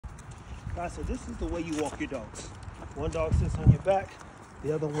God said, this is the way you walk your dogs. One dog sits on your back,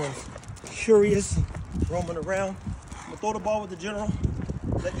 the other one's curious, roaming around. I'm gonna throw the ball with the general,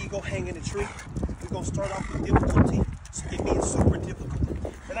 let Ego hang in the tree. We're gonna start off with difficulty, it being super difficult.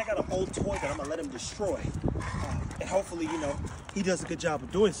 Then I got an old toy that I'm gonna let him destroy. And hopefully, you know, he does a good job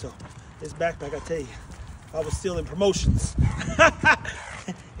of doing so. This backpack, I tell you, I was stealing promotions.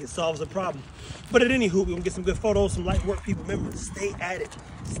 It solves a problem. But at any hoop, we're gonna get some good photos, some light work. People, remember, stay at it,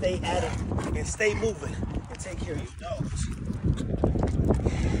 and stay moving, and take care of your dogs.